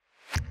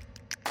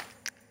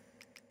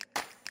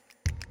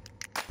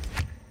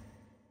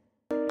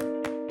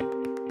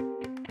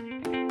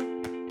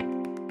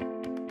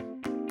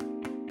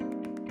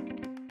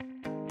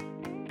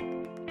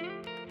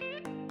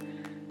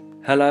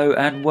Hello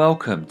and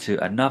welcome to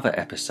another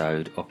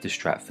episode of the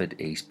Stratford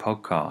East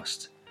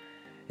podcast.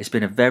 It's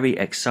been a very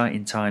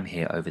exciting time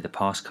here over the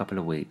past couple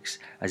of weeks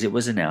as it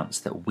was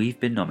announced that we've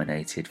been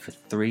nominated for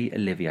 3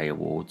 Olivier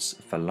Awards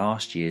for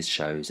last year's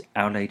shows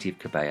Our Lady of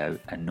Cabello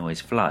and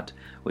Noise Flood,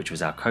 which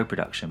was our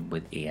co-production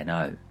with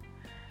E&O.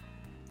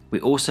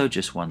 We also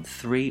just won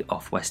 3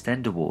 Off West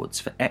End Awards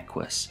for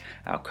Equus,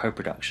 our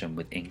co-production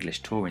with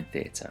English Touring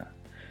Theatre.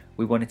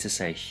 We wanted to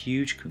say a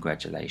huge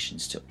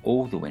congratulations to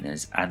all the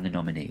winners and the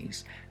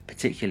nominees,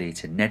 particularly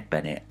to Ned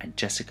Bennett and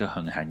Jessica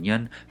Hung Han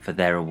Yun for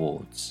their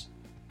awards.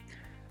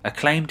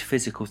 Acclaimed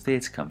physical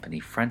theatre company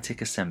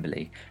Frantic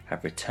Assembly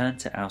have returned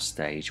to our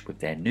stage with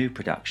their new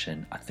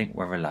production I Think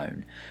We're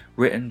Alone,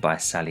 written by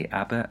Sally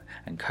Abbott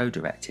and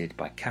co-directed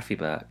by Kathy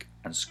Burke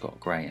and Scott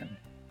Graham.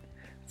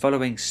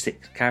 Following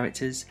 6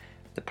 characters,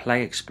 the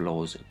play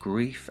explores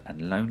grief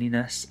and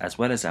loneliness as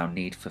well as our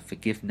need for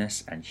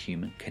forgiveness and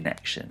human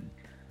connection.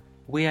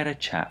 We had a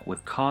chat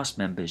with cast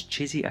members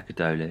Chizzy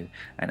Akadolu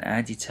and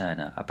Andy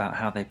Turner about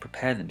how they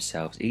prepare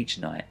themselves each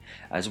night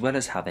as well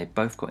as how they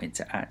both got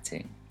into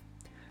acting.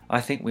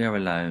 I Think We Are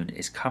Alone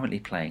is currently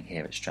playing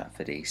here at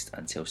Stratford East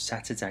until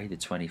Saturday the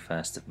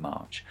 21st of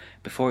March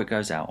before it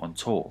goes out on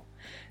tour.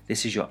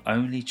 This is your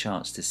only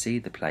chance to see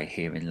the play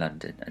here in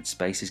London and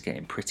space is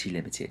getting pretty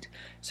limited,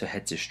 so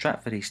head to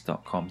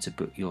stratfordeast.com to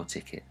book your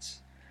tickets.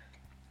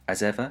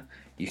 As ever,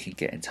 you can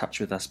get in touch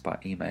with us by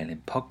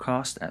emailing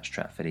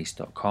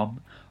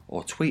podcast@stratfordeast.com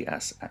or tweet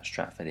us at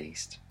Stratford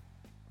East.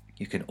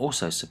 You can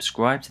also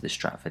subscribe to the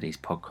Stratford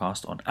East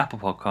podcast on Apple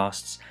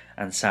Podcasts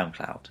and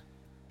SoundCloud.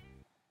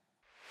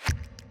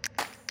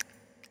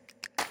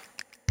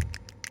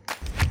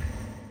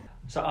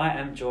 So I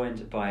am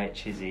joined by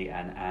Chizzy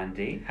and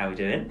Andy. How are we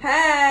doing?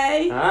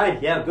 Hey! Hi,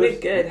 yeah, I'm We're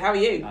good. good. How are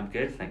you? I'm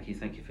good, thank you.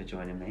 Thank you for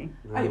joining me.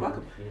 Oh, you're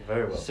welcome. You're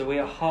very well. So we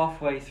are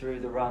halfway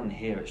through the run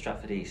here at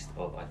Stratford East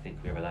of I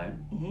Think We're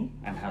Alone.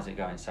 Mm-hmm. And how's it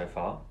going so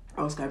far?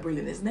 Oh, it's going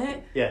brilliant, isn't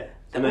it? Yeah,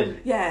 it's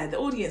amazing. The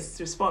audience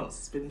response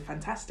has been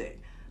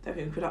fantastic. Don't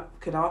think we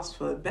could ask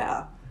for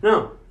better.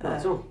 No, not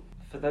at all.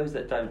 For those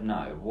that don't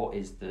know, what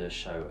is the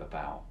show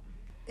about?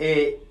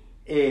 It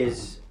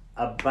is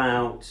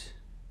about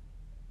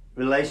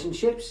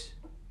relationships.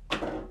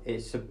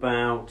 It's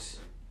about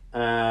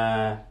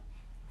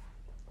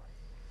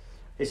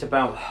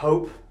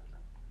hope.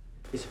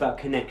 It's about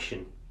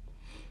connection,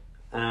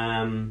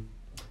 and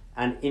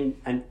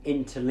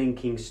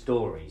interlinking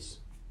stories.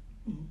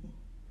 Mm-hmm.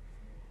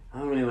 I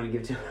don't really want to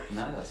give too much.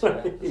 No, that's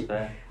fair. That's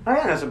fair. I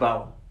think that's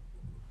about.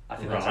 I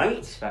think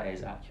Right. that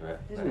is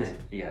accurate. Isn't That is- it?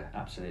 Yeah,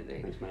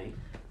 absolutely. Thanks, mate.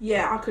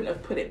 Yeah, I couldn't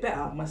have put it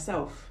better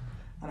myself,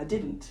 and I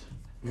didn't.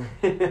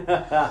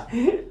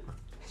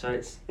 So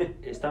it's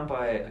done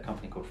by a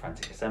company called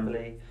Frantic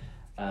Assembly.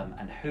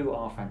 And who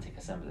are Frantic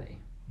Assembly?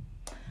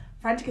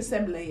 Frantic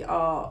Assembly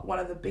are one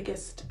of the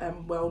biggest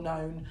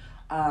well-known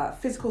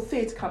physical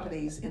theatre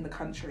companies in the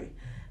country.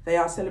 They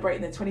are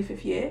celebrating their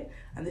 25th year,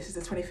 and this is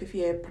the 25th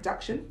year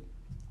production.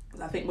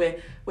 I think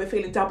we're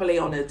feeling doubly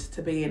honoured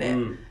to be in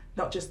it.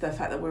 Not just the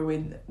fact that we're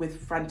in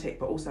with Frantic,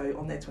 but also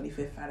on their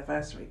 25th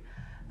anniversary.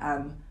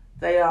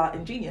 They are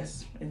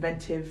ingenious,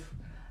 inventive,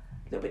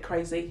 a little bit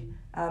crazy.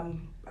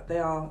 They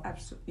are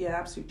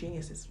absolute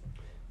geniuses.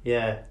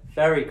 Yeah,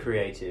 very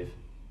creative.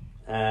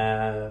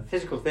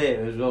 Physical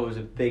theatre was always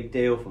a big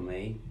deal for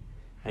me.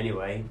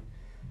 Anyway,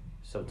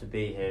 so to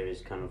be here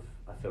is kind of,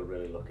 I feel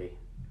really lucky.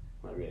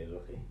 Like really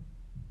lucky.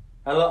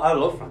 I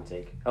love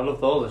Frantic. I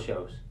loved all the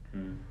shows.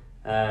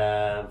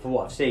 For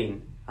what I've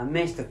seen, I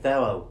missed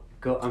Othello.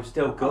 I'm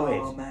still gutted.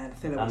 Oh man,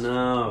 Othello I was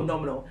know.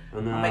 phenomenal. I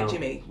know. My mate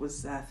Jimmy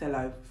was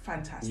Othello,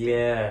 fantastic.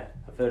 Yeah,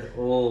 I've heard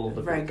all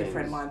the A very good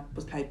friend of mine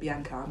was played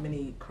Bianca,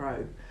 Minnie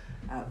Crow.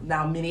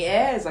 Now Minnie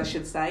Ayres, I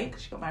should say,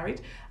 because she got married.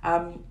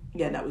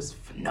 That was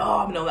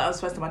phenomenal. That was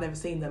the first time I'd ever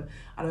seen them. And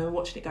I remember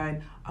watching it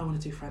going, I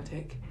want to do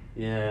Frantic.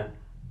 Yeah.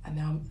 And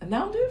now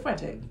I'm doing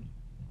Frantic.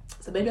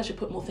 So maybe I should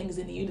put more things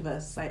in the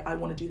universe. Say, I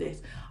want to do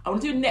this. I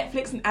want to do a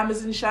Netflix and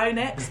Amazon show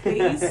next,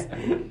 please.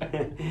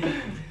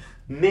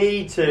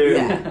 Me too.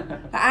 Yeah.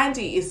 But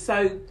Andy is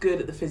so good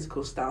at the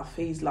physical stuff.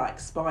 He's like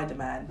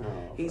Spider-Man.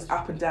 Oh, He's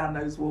up and down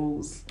those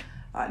walls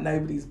like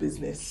nobody's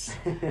business.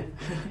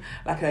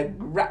 Like a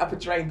rat up a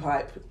drain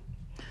pipe.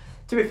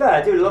 To be fair,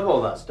 I do love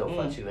all that stuff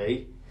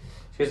actually,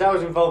 because I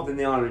was involved in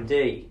the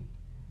R&D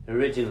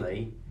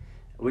originally,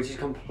 which is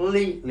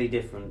completely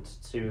different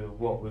to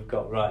what we've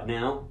got right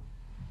now.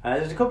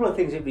 There's a couple of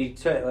things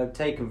that I've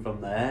taken from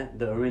there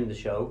that are in the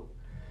show,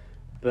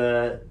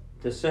 but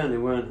there certainly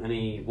weren't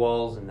any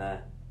walls in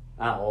there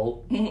at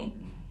all.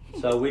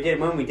 So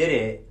when we did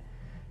it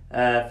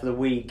for the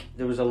week,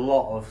 there was a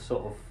lot of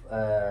sort of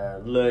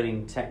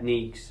learning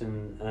techniques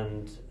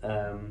and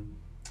I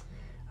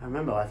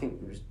remember I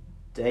think it was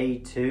day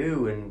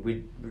 2 and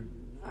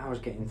I was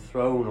getting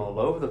thrown all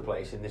over the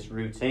place in this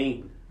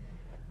routine,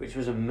 which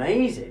was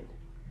amazing.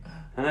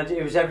 And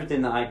it was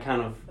everything that I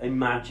kind of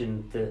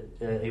imagined that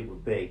it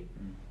would be.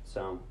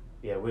 So,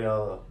 yeah, we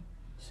are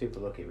super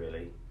lucky,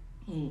 really.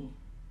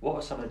 What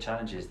are some of the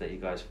challenges that you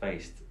guys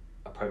faced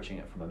approaching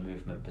it from a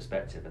movement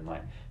perspective and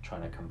like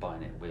trying to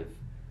combine it with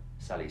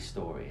Sally's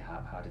story?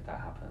 How did that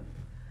happen?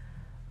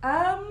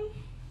 I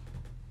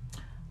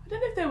don't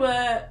know if there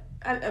were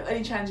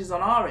any challenges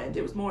on our end.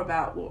 It was more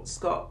about what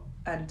Scott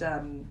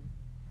and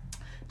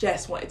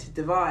Jess wanted to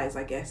devise,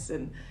 I guess,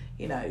 and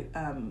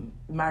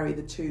marry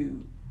the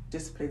two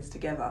disciplines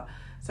together.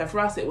 So for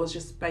us, it was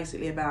just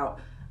basically about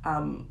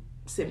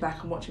sitting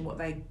back and watching what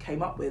they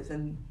came up with,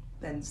 and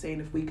then seeing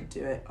if we could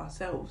do it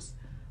ourselves.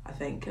 I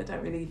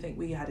don't really think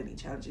we had any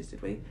challenges,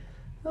 did we?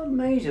 Not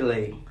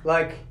majorly.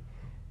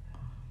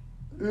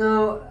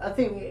 No, I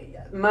think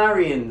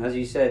marrying, as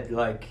you said,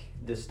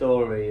 the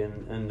story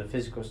and the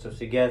physical stuff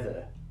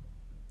together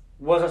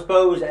was, I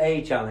suppose,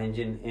 a challenge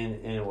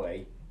in a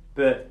way.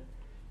 But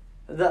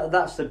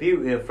that's the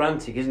beauty of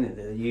Frantic, isn't it?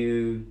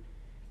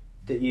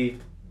 That you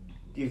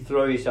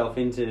throw yourself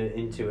into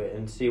it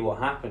and see what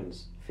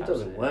happens. If it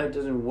doesn't work, it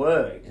doesn't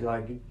work.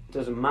 It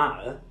doesn't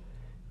matter.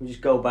 We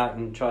just go back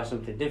and try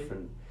something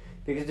different.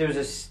 Because there's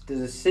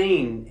a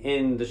scene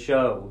in the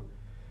show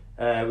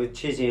with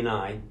Chizzy and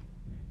I,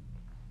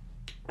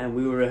 and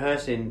we were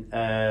rehearsing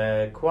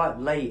quite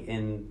late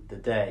in the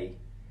day,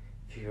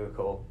 if you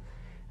recall.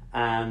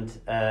 And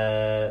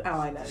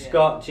I know,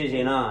 Scott, Chizzy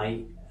and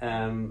I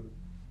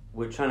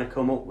were trying to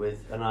come up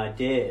with an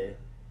idea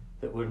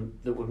that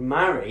would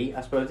marry,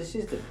 I suppose this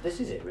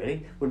is it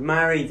really, would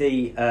marry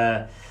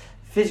the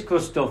physical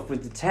stuff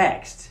with the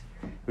text.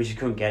 We just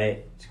couldn't get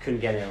it. Just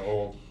couldn't get it at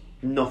all.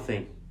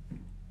 Nothing.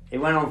 It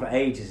went on for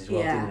ages as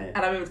well, didn't it?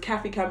 And I remember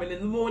Kathy coming in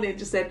the morning and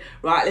just said,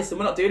 right, listen,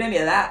 we're not doing any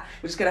of that.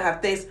 We're just going to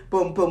have this,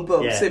 boom, boom,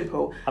 boom,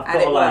 simple. I've and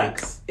got it a line.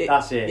 works.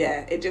 That's it.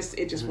 Yeah, it just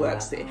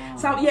works.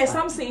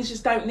 Some scenes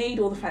just don't need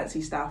all the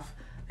fancy stuff.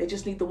 They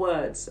just need the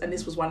words. And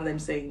this was one of them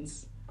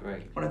scenes.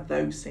 Great. One of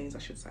those scenes, I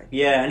should say.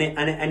 Yeah,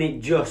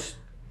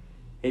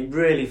 it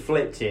really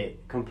flipped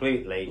it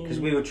completely, because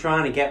we were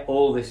trying to get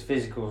all this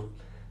physical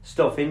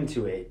stuff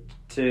into it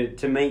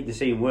to make the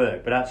scene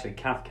work, but actually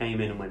Kath came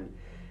in and went,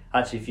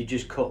 actually, if you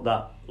just cut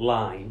that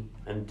line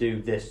and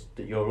do this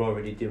that you're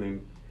already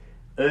doing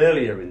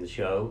earlier in the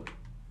show,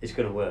 it's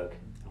going to work.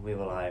 And we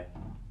were like,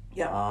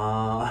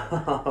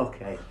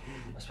 okay.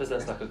 I suppose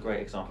that's a great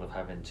example of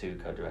having two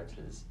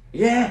co-directors.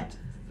 Yeah.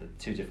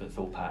 Two different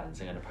thought patterns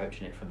and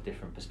approaching it from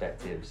different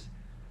perspectives.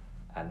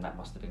 And that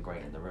must have been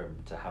great in the room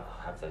to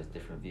have those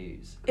different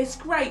views. It's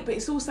great, but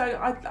it's also,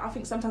 I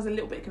think, sometimes a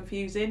little bit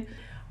confusing.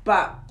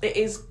 But it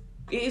is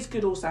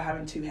good also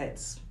having two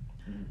heads,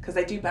 because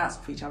they do bounce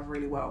off each other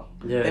really well.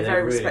 Yeah, they're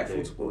very really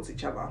respectful towards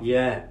each other.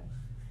 Yeah.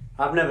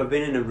 I've never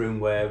been in a room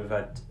where we've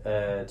had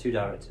two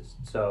directors,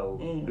 so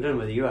I don't know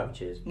whether you have,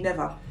 Chiz.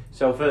 Never.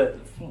 So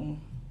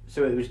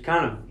so it was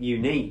kind of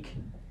unique.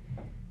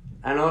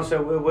 And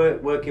also we're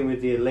working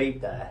with the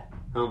elite there,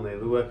 aren't we?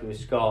 We're working with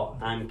Scott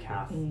and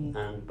Kath,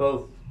 and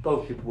both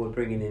people were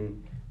bringing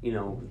in,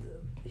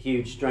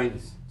 huge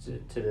strengths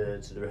to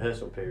the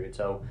rehearsal period.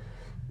 So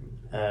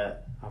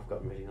I've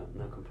got really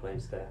no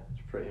complaints there.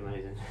 It's pretty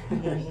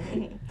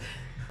amazing.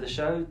 The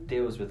show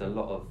deals with a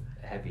lot of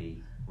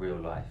heavy real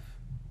life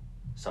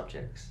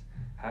subjects.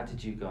 How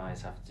did you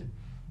guys have to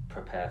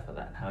prepare for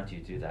that, and how do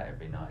you do that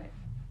every night?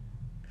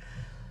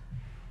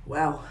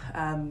 Well,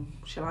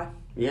 shall I?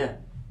 Yeah.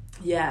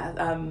 Yeah,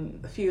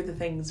 a few of the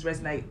things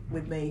resonate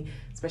with me,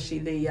 especially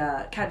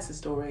the cancer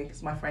story,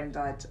 because my friend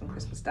died on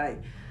Christmas Day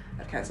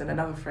of cancer, and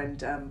another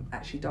friend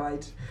actually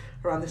died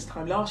around this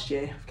time last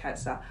year of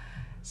cancer.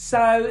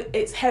 So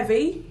it's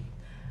heavy,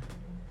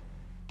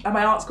 and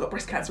my aunt's got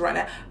breast cancer right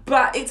now.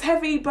 But it's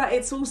heavy, but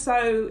it's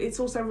also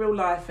real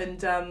life,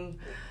 and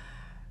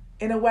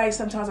in a way,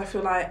 sometimes I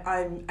feel like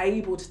I'm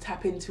able to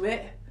tap into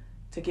it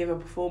to give a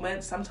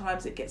performance.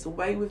 Sometimes it gets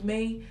away with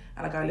me,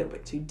 and I go a little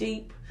bit too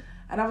deep.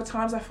 And other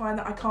times I find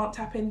that I can't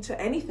tap into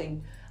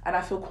anything, and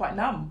I feel quite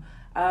numb.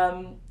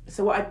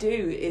 So what I do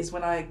is,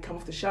 when I come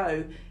off the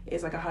show,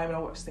 is I go home and I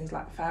watch things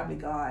like Family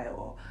Guy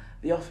or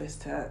The Office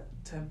to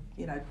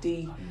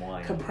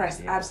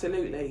decompress. Yeah.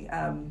 Absolutely.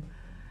 And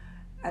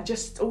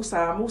just also,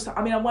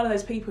 I'm one of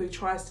those people who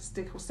tries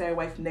to stay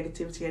away from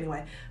negativity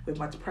anyway with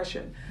my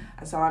depression.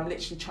 And so I'm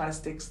literally trying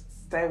to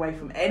stay away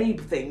from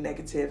anything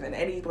negative and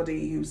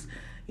anybody who's,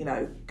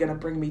 going to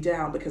bring me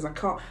down, because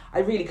I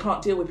really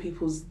can't deal with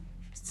people's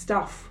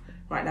stuff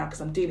right now, because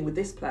I'm dealing with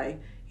this play,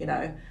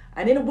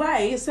 and in a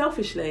way,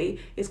 selfishly,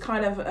 it's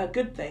kind of a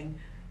good thing,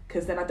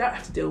 because then I don't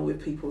have to deal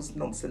with people's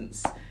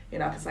nonsense. I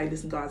can say,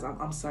 listen guys,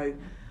 I'm so,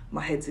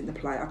 my head's in the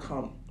play, I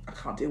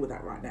can't deal with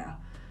that right now,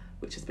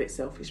 which is a bit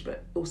selfish,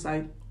 but also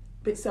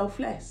a bit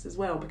selfless as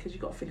well, because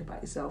you've got to think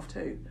about yourself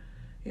too.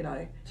 You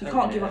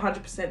can't give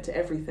 100% to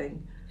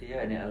everything.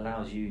 Yeah, and it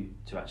allows you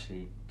to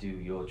actually do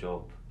your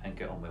job and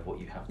get on with what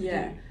you have to do.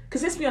 Yeah,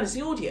 because let's be honest,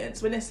 the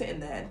audience, when they're sitting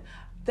there,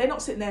 they're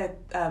not sitting there,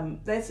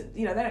 they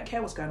don't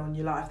care what's going on in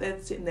your life.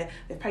 They're sitting there,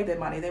 they've paid their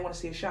money, they want to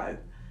see a show.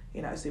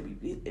 So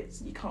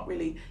you can't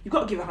really, you've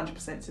got to give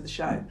 100% to the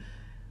show,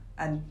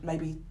 and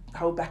maybe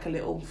hold back a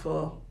little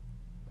for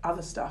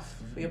other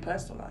stuff, for your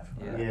personal life.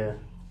 Yeah.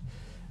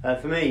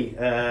 For me,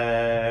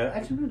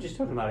 actually we were just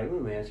talking about it,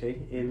 weren't we,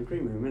 actually, in the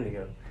green room a minute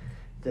ago.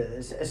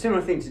 A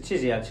similar thing to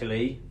Chizzy,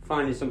 actually,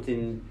 finding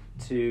something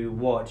to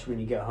watch when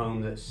you get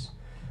home that's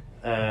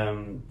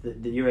that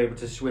you're able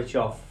to switch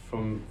off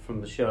from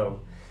the show.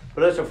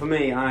 But also for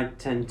me, I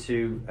tend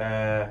to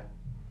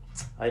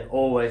I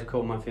always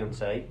call my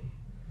fiancée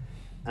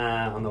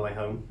on the way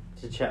home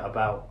to chat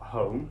about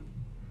home,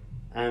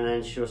 and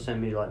then she'll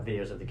send me like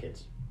videos of the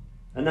kids,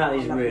 and that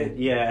is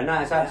really and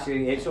that's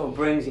actually it sort of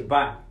brings it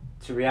back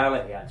to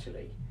reality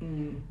actually,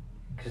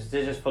 because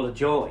they're just full of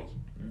joy.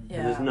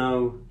 Yeah.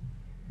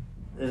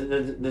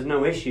 There's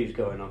no issues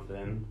going on for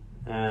them.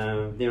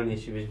 The only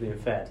issue is being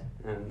fed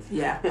and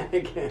a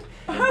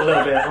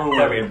little bit of homework.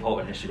 Very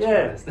important issue. To be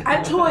honest.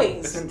 And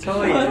toys.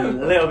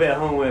 And a little bit of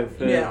homework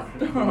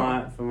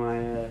for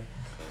my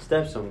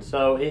stepson.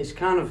 So it's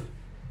kind of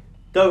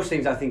those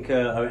things I think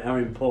are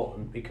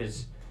important,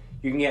 because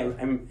you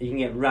can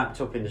get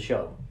wrapped up in the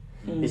show.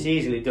 It's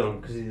easily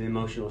done because of the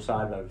emotional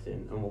side of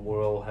everything and what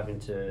we're all having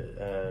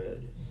to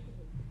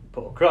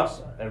put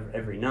across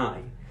every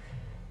night.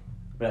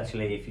 But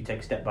actually, if you take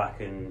a step back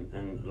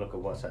and look at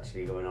what's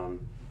actually going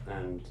on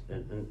and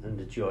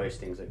the joyous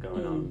things that are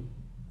going on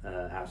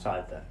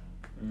outside that,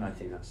 I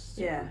think that's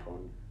super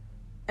important.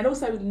 And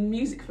also with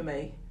music for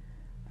me,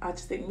 I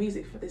just think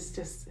music is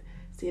just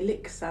the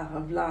elixir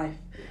of life.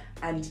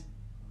 And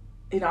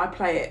I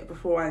play it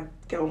before I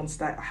go on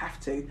stage. I have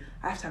to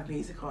have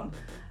music on.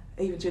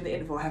 Even during the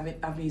interval, I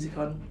have music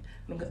on.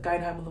 When I'm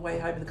going home on the way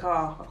home in the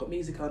car, I've got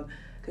music on,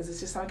 because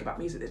there's just something about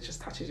music that just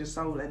touches your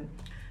soul and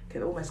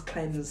can almost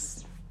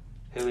cleanse.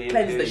 Who are you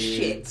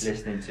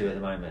listening to at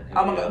the moment?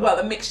 Oh my God! Well,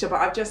 a mixture, but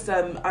I've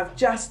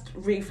just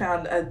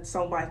refound a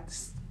song by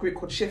this group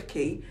called Shift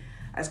Key.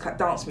 It's kind of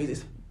dance music,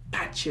 it's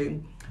bad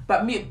tune.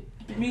 But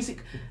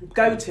music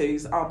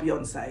go-tos are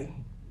Beyonce,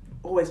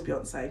 always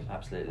Beyonce.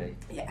 Absolutely.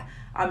 Yeah,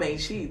 I mean I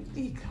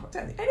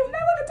don't think anyone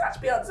can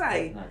touch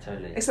Beyonce. No,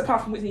 totally. Except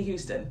apart from Whitney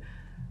Houston.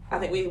 I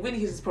think Whitney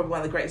Houston's probably one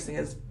of the greatest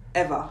singers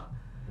ever.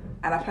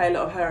 And I play a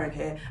lot of her in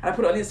here. And I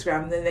put it on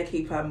Instagram, and then they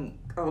keep on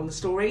the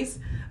stories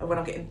of when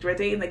I'm getting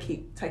ready, and they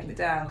keep taking it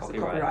down because of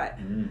copyright.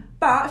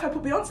 But if I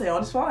put Beyonce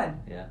on, it's fine.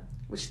 Yeah.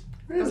 Which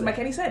doesn't make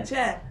any sense,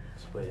 That's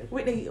weird.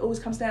 Whitney always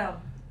comes down.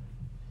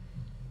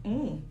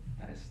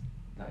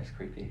 That is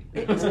creepy.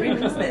 It is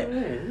creepy, isn't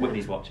it?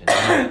 Whitney's watching.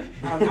 I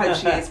hope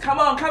she is.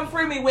 Come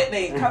through me,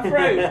 Whitney. Come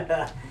through.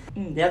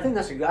 Yeah, I think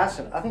that's a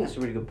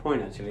really good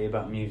point actually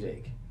about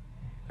music,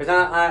 because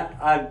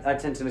I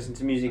tend to listen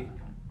to music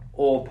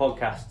or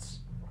podcasts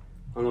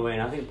on the way,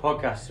 and I think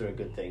podcasts are a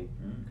good thing,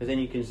 because then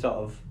you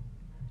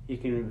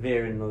can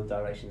veer in another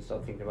direction and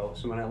start thinking about what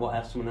someone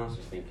else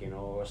is thinking,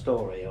 or a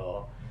story,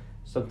 or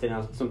something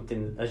else,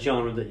 a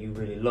genre that you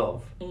really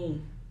love. So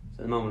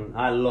at the moment,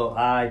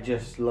 I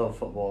just love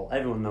football.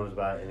 Everyone knows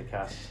about it in the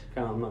cast.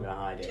 I'm not going to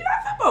hide it. Do you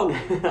like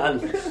football? I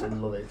just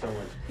love it so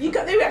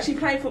much. They were actually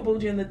playing football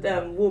during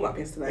the warm-up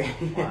yesterday.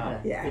 Wow.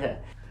 Yeah.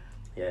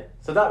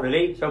 So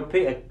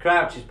Peter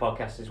Crouch's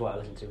podcast is what I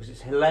listen to, because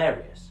it's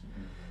hilarious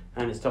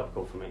and it's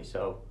topical for me.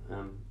 So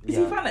is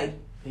he funny?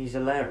 He's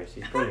hilarious.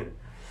 He's brilliant.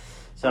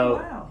 So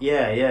wow.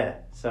 Yeah.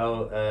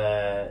 So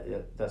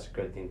that's a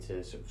great thing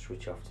to sort of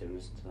switch off to and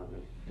listen to that.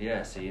 Really.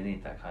 Yeah. So you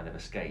need that kind of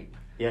escape.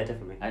 Yeah,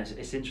 definitely. And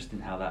it's interesting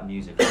how that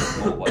music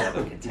or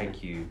whatever can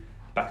take you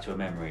back to a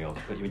memory or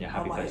put you in your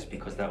happy place,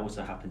 because that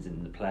also happens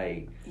in the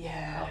play.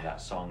 Yeah. How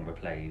that song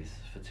replays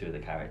for two of the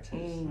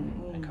characters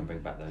and can bring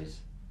back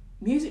those.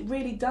 Music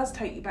really does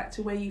take you back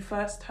to where you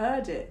first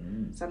heard it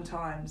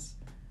sometimes.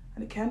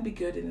 And it can be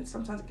good, and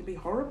sometimes it can be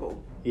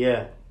horrible.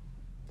 Yeah,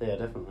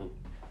 definitely.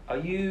 Are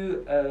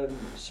you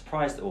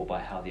surprised at all by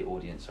how the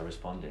audience are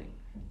responding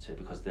to it?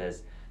 Because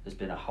there's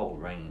been a whole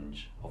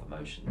range of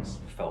emotions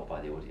felt by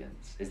the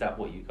audience. Is that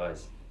what you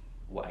guys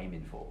were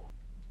aiming for?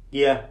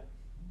 Yeah.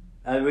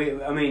 I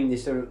mean,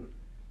 it's a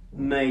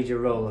major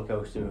roller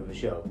coaster of a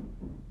show.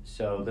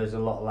 So there's a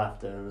lot of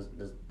laughter,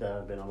 and there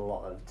have been a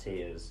lot of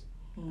tears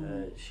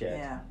shed.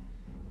 Yeah.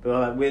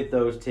 But with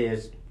those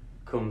tears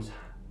comes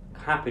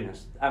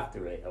happiness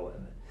after it, or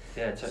whatever.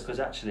 Yeah, because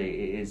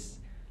actually it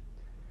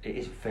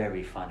is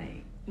very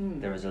funny.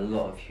 There is a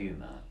lot of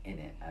humour in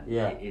it, and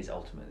it is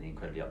ultimately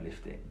incredibly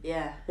uplifting.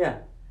 Yeah. Yeah.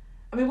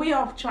 I mean, we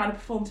are trying to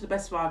perform to the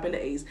best of our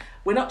abilities.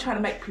 We're not trying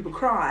to make people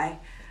cry,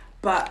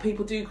 but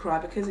people do cry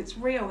because it's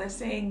real. They're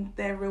seeing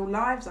their real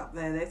lives up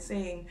there. They're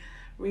seeing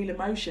real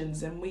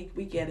emotions, and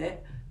we get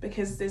it,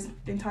 because there's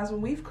been times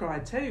when we've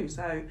cried too.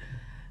 So,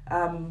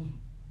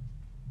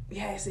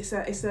 yes, it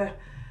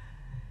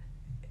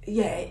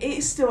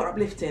is still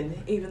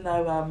uplifting, even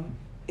though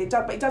it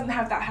doesn't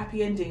have that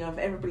happy ending of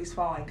everybody's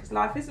fine, because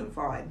life isn't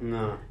fine.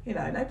 No.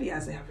 Nobody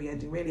has a happy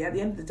ending really. At the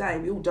end of the day,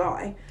 we all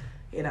die.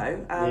 It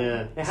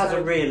has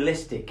a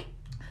realistic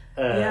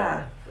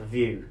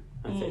view,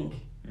 I think,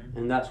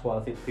 and that's what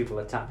I think people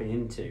are tapping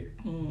into,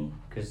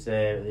 because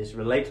it's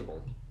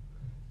relatable,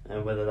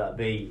 and whether that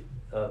be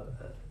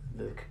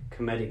the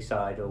comedic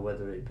side or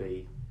whether it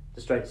be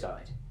the straight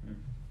side,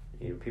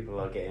 people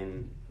are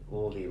getting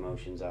all the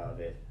emotions out of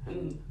it,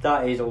 and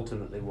that is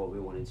ultimately what we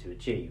wanted to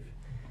achieve.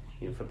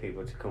 For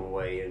people to come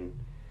away and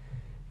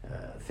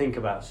think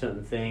about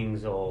certain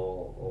things,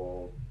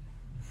 or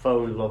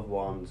phone loved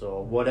ones,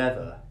 or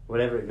whatever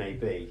it may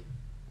be,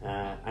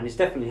 and it's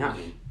definitely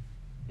happening.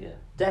 Yeah.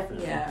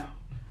 Definitely. Yeah.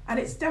 And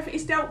it's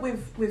dealt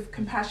with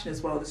compassion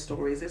as well, the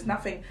stories. There's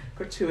nothing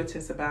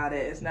gratuitous about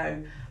it. There's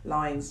no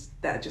lines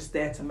that are just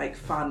there to make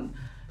fun.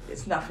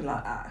 It's nothing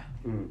like that.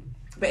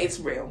 But it's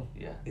real.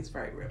 Yeah. It's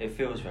very real. It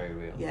feels very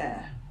real.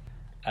 Yeah.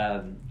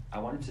 I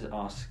wanted to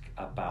ask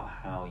about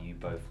how you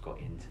both got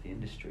into the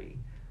industry.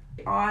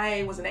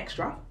 I was an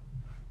extra.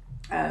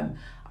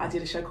 I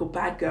did a show called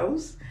Bad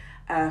Girls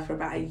for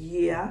about a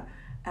year.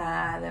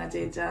 And then I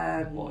did.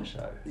 What a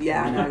show!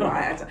 Yeah, I know,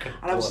 right?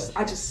 And I was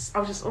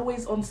just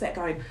always on set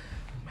going,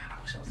 man,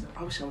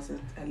 I wish I was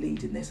a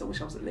lead in this. I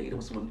wish I was a lead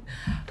or someone,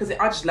 because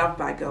I just love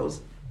Bad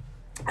Girls.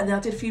 And then I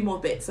did a few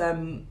more bits as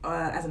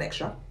an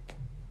extra.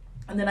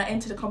 And then I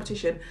entered a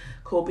competition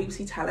called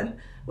BBC Talent,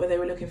 where they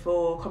were looking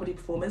for comedy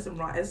performers and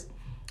writers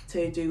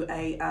to do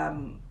a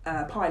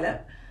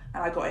pilot.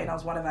 And I got in. I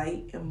was one of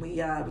 8, and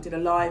we did a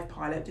live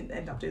pilot. Didn't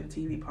end up doing the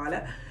TV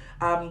pilot.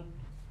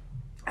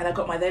 And I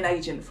got my then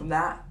agent from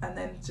that, and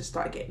then just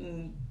started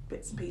getting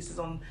bits and pieces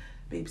on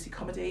BBC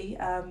Comedy,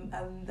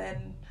 and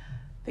then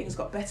things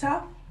got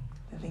better,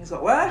 and things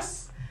got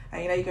worse,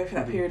 and you go through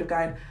that period of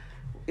going,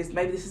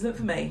 maybe this isn't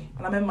for me.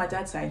 And I remember my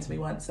dad saying to me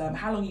once,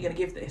 how long are you going to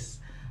give this?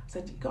 I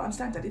said, you've got to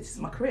understand, Daddy, this is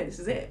my career, this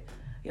is it.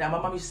 My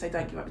mum used to say,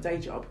 don't give up your day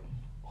job.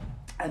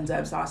 And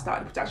so I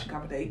started a production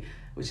company,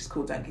 which is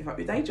called Don't Give Up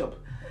Your Day Job.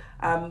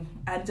 Then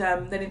in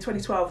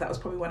 2012, that was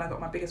probably when I got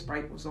my biggest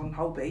break, was on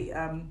Holby.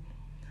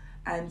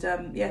 Things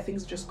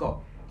have just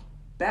got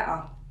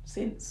better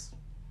since.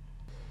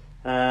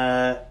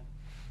 Mine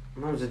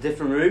was a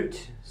different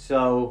route.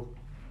 So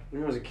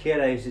when I was a kid,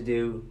 I used to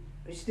do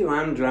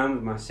Amdram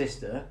with my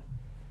sister.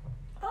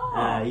 Oh.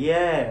 I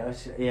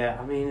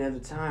mean, at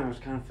the time, I was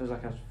kind of feels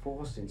like I was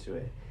forced into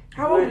it.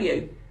 How old were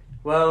you?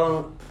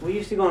 Well, we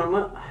used to go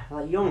on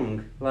like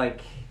young,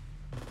 like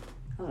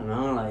I don't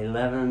know, like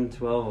 11,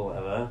 12 or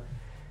whatever.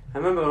 I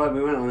remember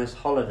we went on this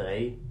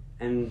holiday.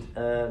 And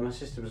my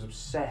sister was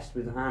obsessed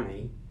with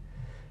Annie,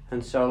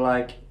 and so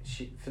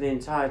for the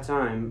entire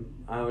time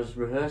I was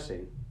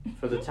rehearsing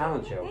for the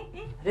talent show.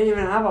 I didn't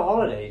even have a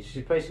holiday.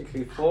 She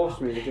basically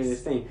forced me to do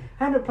this thing.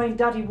 I ended up playing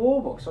Daddy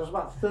Warbucks. I was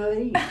about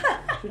 13.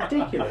 It's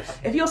ridiculous.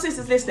 If your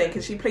sister's listening,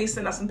 can she please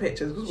send us some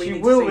pictures? Because she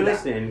will be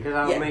listening, because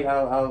I'll get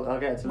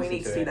her to listen to it. We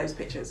need to see those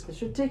pictures.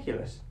 It's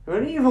ridiculous. I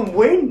didn't even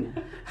win.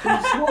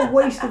 It's what a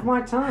waste of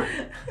my time.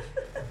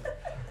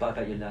 But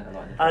I bet you learned a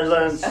lot. I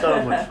learned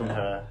so much from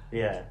her.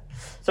 Yeah.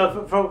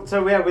 So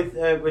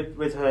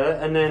with her,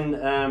 and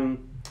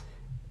then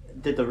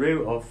did the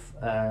route of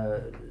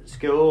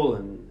school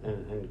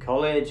and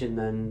college, and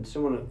then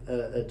someone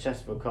at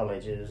Chesterfield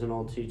College, it was an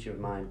old teacher of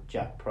mine,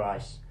 Jack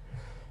Price,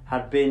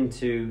 had been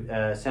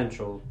to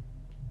Central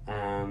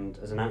and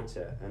as an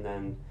actor, and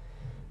then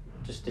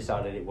just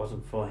decided it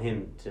wasn't for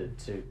him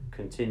to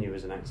continue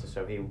as an actor,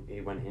 so he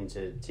went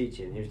into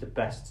teaching. He was the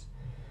best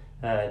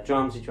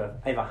drama teacher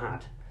I've ever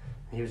had.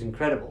 He was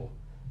incredible,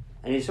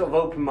 and he sort of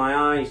opened my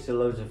eyes to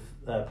loads of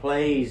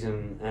plays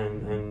and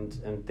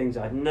things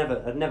I'd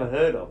never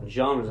heard of, and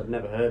genres I've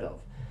never heard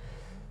of.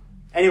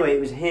 Anyway,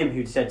 it was him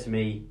who'd said to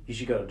me, you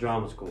should go to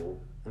drama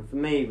school, and for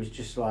me it was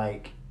just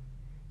like,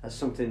 that's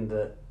something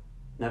that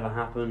never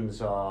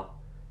happens, or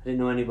I didn't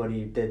know anybody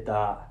who did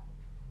that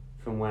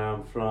from where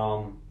I'm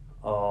from,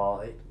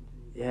 or it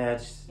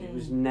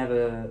was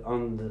never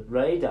on the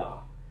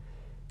radar.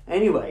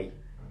 Anyway,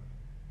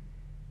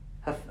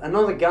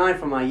 another guy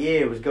from my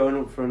year was going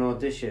up for an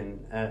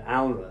audition at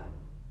Alra.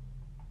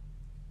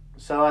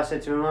 So I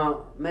said to him,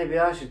 well, maybe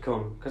I should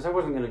come, because I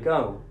wasn't going to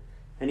go.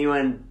 And he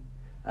went,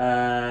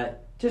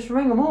 just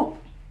ring them up.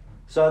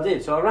 So I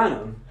did, so I rang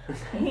them.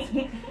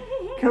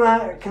 Can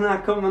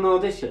I come and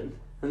audition?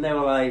 And they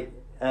were like,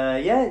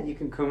 yeah, you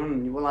can come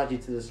and we'll add you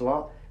to the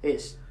slot.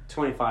 It's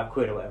 25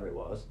 quid or whatever it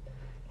was.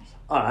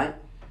 Alright.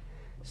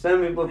 So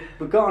then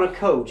we got on a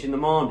coach in the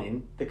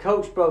morning. The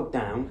coach broke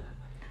down.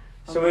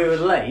 So we were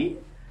late.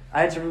 We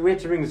had to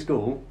ring the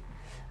school,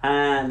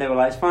 and they were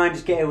like, "It's fine,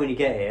 just get here when you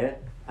get here."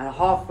 And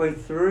halfway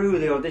through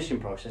the audition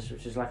process,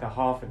 which is like a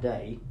half a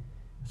day,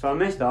 so I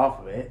missed half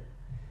of it,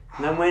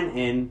 and then went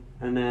in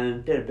and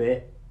then did a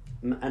bit,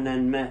 and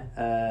then met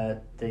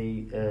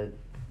the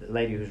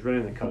lady who was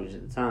running the college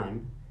at the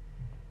time,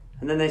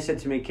 and then they said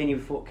to me, "Can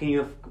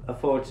you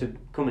afford to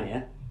come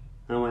here?"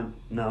 And I went,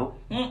 "No."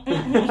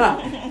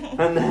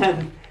 And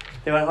then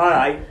they went, "All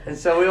right," and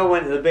so we all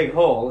went to the big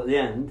hall at the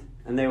end.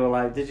 And they were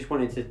like, they just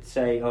wanted to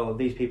say, oh,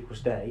 these people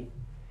stay.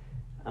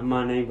 And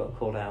my name got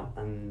called out,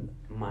 and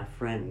my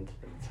friend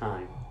at the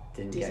time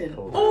didn't get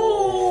called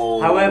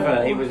out.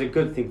 However, it was a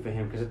good thing for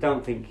him, because I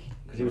don't think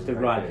he was the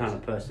right kind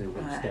of person who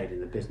would have stayed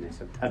in the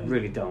business. I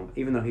really don't,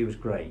 even though he was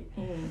great.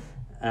 And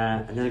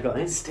then I got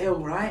in. Still,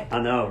 right? I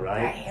know,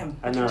 right? Damn.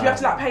 I know. Do you have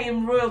to pay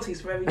him royalties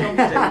for every job you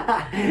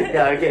do?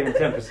 Yeah, I gave him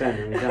 10%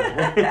 every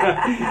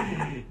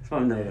time. So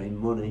I'm not any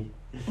money.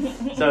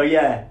 So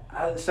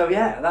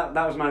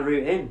that was my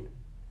route in.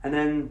 And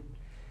then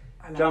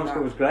drama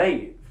school was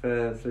great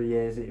for 3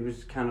 years. It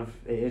was kind of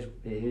it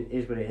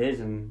is what it is,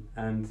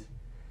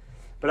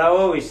 but I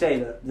always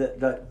say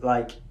that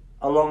like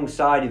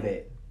alongside of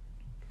it,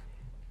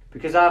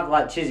 Because I've,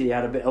 like Chizzy,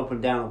 had a bit up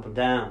and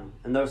down,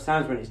 and those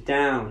times when it's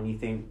down and you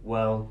think,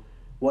 well,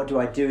 what do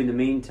I do in the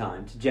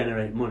meantime to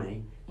generate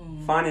money?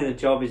 Finding a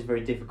job is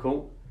very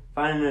difficult.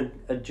 Finding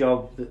a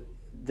job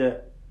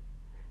that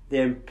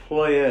the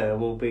employer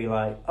will be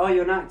like, oh,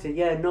 you're an actor,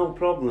 yeah, no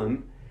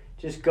problem.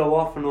 Just go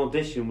off and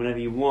audition whenever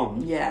you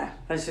want. Yeah.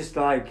 That's just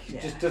like,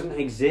 it just doesn't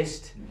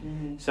exist.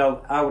 Mm-hmm.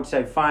 So I would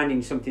say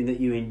finding something that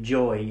you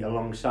enjoy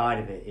alongside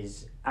of it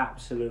is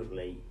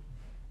absolutely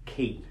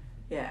key.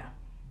 Yeah.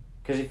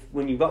 Because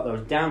when you've got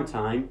those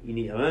downtime, you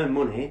need to earn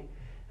money,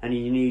 and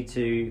you need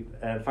to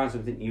find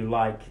something you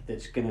like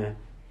that's going to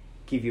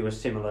give you a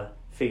similar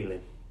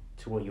feeling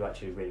to what you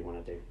actually really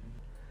want to do.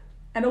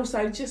 And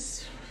also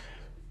just,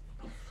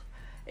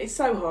 it's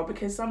so hard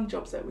because some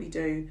jobs that we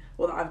do,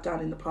 or that I've done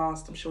in the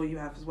past, I'm sure you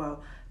have as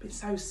well, been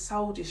so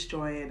soul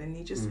destroying, and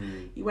you just,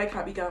 you wake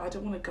up, you go, I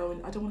don't want to go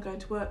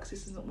into work because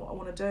this isn't what I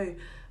want to do,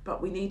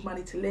 but we need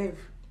money to live.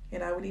 You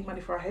know, we need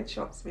money for our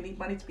headshots. We need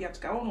money to be able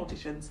to go on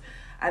auditions.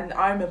 And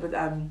I remember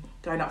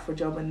going up for a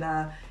job, and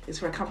it's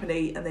for a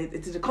company, and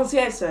it's a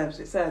concierge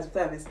service.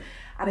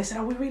 And they said,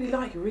 oh, we really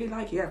like you,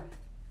 yeah.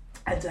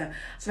 And I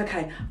said,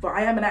 okay, but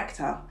I am an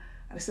actor.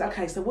 And I said,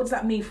 okay, so what does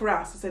that mean for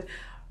us? I said,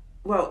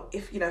 well,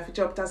 if a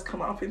job does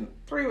come up in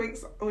 3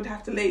 weeks, I would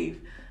have to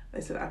leave.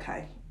 They said,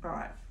 okay, all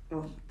right,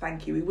 well,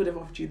 thank you. We would have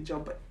offered you the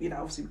job, but,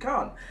 obviously we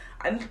can't.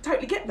 And I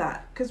totally get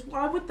that, because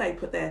why would they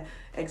put their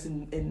eggs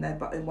in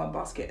one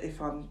basket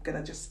if I'm going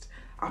to just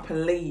up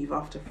and leave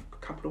after a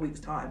couple of weeks'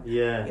 time?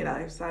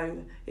 Yeah. So,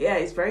 yeah,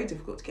 it's very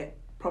difficult to get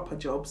proper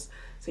jobs.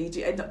 So you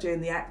do end up doing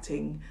the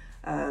acting,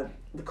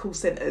 the call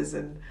centres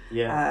and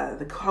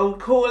the cold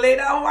calling.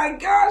 Oh my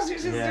gosh,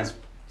 it's just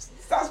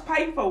that's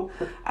painful.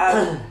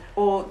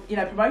 Or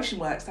promotion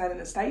work, standing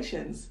at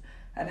stations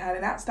and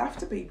handing out stuff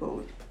to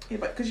people.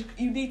 But because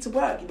you need to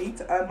work, you need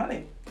to earn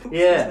money.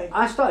 Yeah,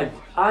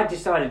 I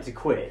decided to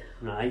quit.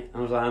 Right, I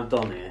was like, I'm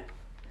done here.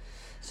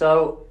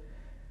 So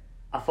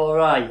I thought,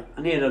 right,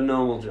 I need a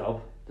normal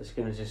job that's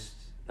gonna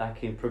I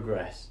can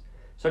progress.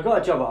 So I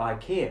got a job at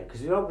IKEA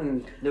because they're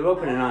opening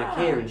an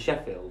IKEA in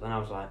Sheffield, and I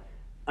was like,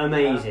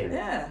 amazing.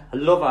 Yeah. I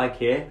love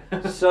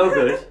IKEA. So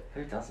good.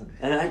 Who doesn't?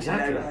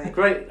 Exactly. Yeah, right.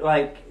 Great,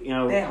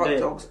 they're hot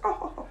dogs.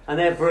 Oh. And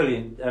they're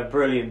brilliant,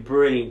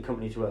 brilliant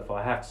company to work for,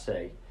 I have to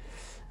say.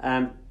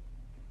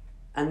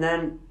 And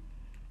then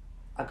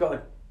I got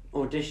an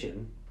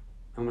audition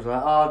and was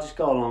like, I'll just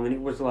go along. And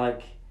it was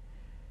like,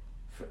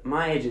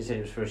 my agent said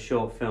it was for a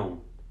short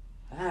film.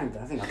 I haven't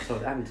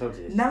told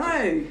you this.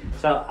 No.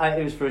 So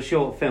it was for a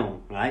short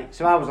film, right?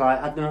 So I was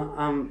like,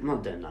 I'm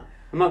not doing that.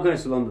 I'm not going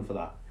to London for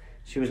that.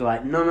 She was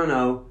like,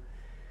 no.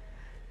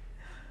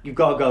 You've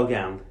got to go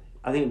down.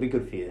 I think it'd be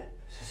good for you.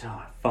 So I said, all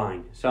right,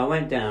 fine. So I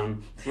went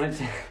down, went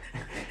to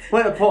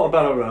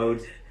Portobello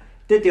Road,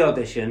 did the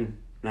audition,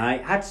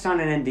 right? Had to sign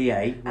an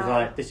NDA. Was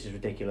like, this is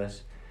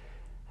ridiculous.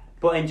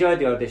 But enjoyed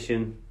the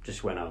audition,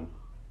 just went home,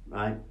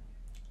 right?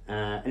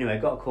 Anyway,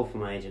 got a call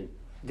from my agent.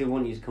 They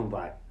want you to come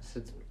back.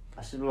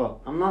 I said,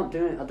 look, I'm not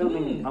doing it. I don't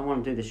think I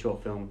want to do this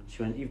short film.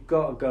 She went, you've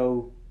got to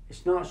go.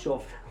 It's not a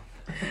short film.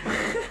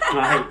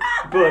 Right?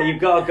 But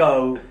you've got to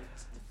go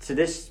to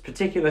this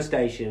particular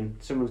station.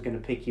 Someone's going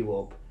to pick you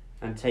up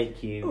and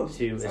take you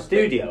to a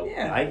studio,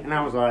 right? And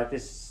I was like,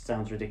 this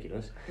sounds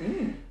ridiculous.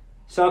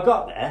 So I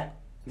got there.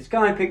 This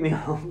guy picked me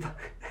up,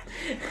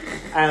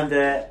 and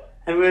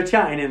we were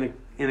chatting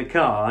in a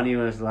car, and he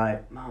was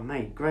like, "Oh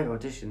mate, great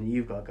audition that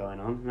you've got going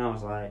on." And I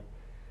was like,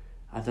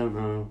 "I don't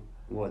know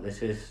what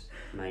this is,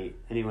 mate."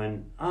 And he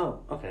went,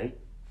 "Oh, okay."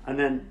 And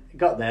then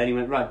got there, and he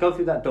went, "Right, go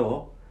through that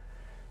door,"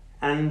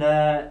 and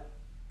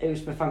it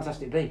was for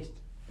Fantastic Beasts.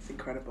 It's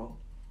incredible.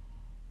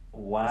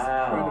 Wow. It's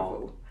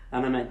incredible.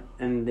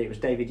 And it was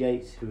David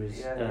Yates who was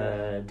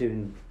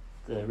doing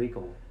the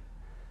recall.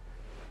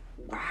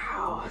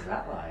 Wow. What was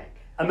that like?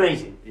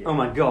 Amazing. Yeah. Oh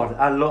my God.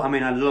 I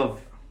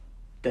love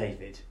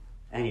David.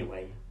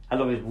 Anyway, I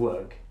love his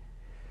work.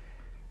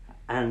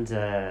 And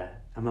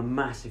I'm a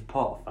massive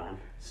Potter fan.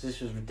 So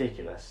this was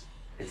ridiculous.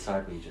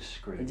 Inside me just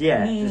screamed.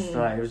 Yeah, just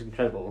like, it was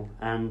incredible.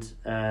 And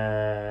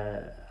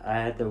I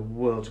had the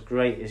world's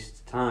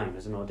greatest time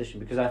as an audition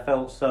because I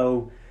felt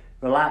so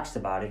relaxed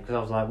about it because I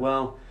was like,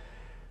 well,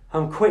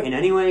 I'm quitting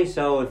anyway,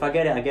 so if I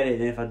get it, I get it,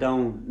 and if I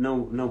don't,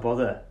 no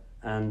bother.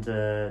 And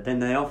then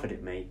they offered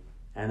it me,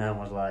 and I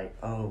was like,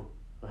 oh,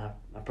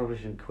 I probably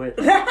shouldn't quit.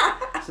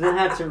 So then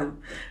I had to,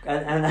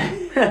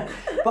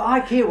 but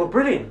IKEA were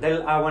brilliant.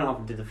 I went off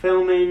and did the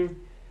filming.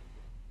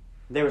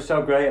 They were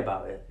so great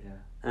about it. Yeah.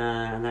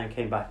 And then I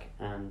came back,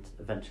 and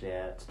eventually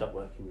I had to stop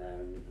working there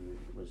and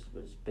was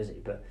busy.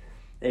 But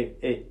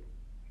it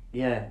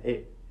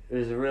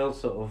was a real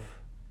sort of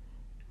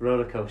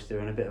roller coaster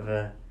and a bit of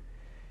a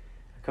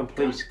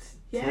complete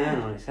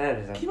turn on its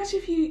head. Can you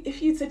imagine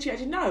if you'd said to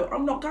you, no,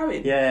 I'm not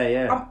going.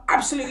 Yeah. I'm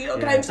absolutely not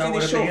going to do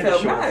this short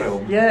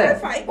film. Yeah.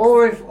 Thanks.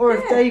 Or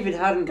if David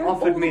hadn't Go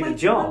offered all me the the way to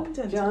job.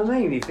 London. Do you know what I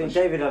mean? If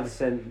David had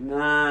said,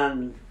 nah,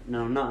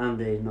 no, not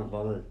Andy, not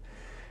bothered.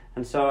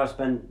 And so I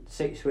spent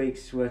 6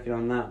 weeks working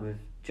on that with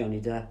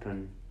Johnny Depp,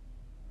 and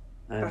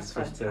That's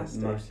just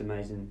fantastic. the most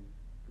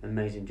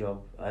amazing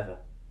job ever.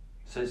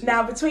 So it's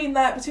Now, between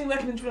working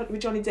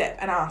with Johnny Depp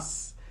and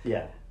us,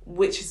 Yeah,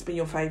 which has been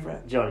your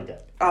favourite? Johnny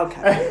Depp.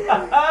 Okay.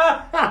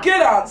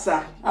 Good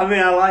answer. I mean,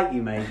 I like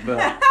you, mate, but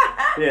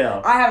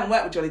yeah. I haven't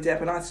worked with Johnny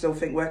Depp, and I still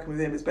think working with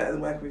him is better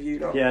than working with you,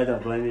 dog. Yeah, I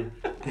don't blame you.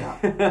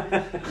 And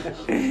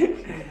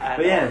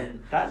But yeah.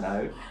 on that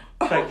note,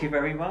 thank you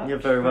very much. You're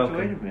very for welcome.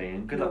 joining me,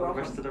 and good You're luck with the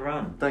welcome. rest of the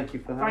run. Thank you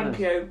for having Thank us.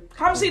 you.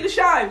 Come see the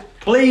show.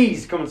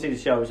 Please come and see the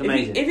show. It's If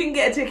amazing. you can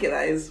get a ticket,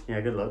 that is. Yeah,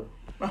 good luck.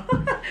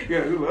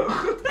 Yeah, good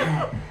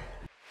luck.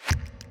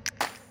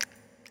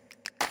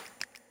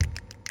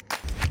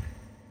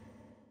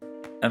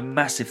 A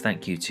massive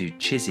thank you to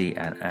Chizzy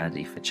and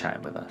Andy for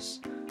chatting with us.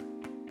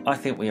 I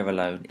Think We Are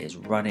Alone is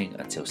running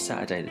until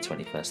Saturday the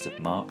 21st of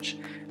March,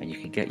 and you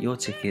can get your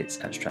tickets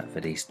at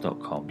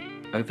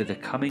stratfordeast.com. Over the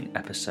coming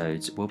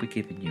episodes, we'll be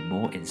giving you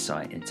more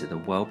insight into the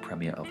world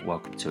premiere of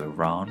Welcome to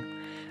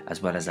Iran,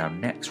 as well as our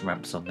next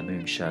Ramps on the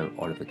Moon show,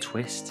 Oliver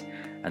Twist,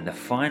 and the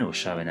final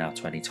show in our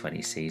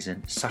 2020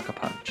 season, Sucker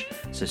Punch.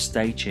 So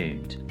stay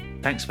tuned.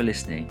 Thanks for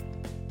listening.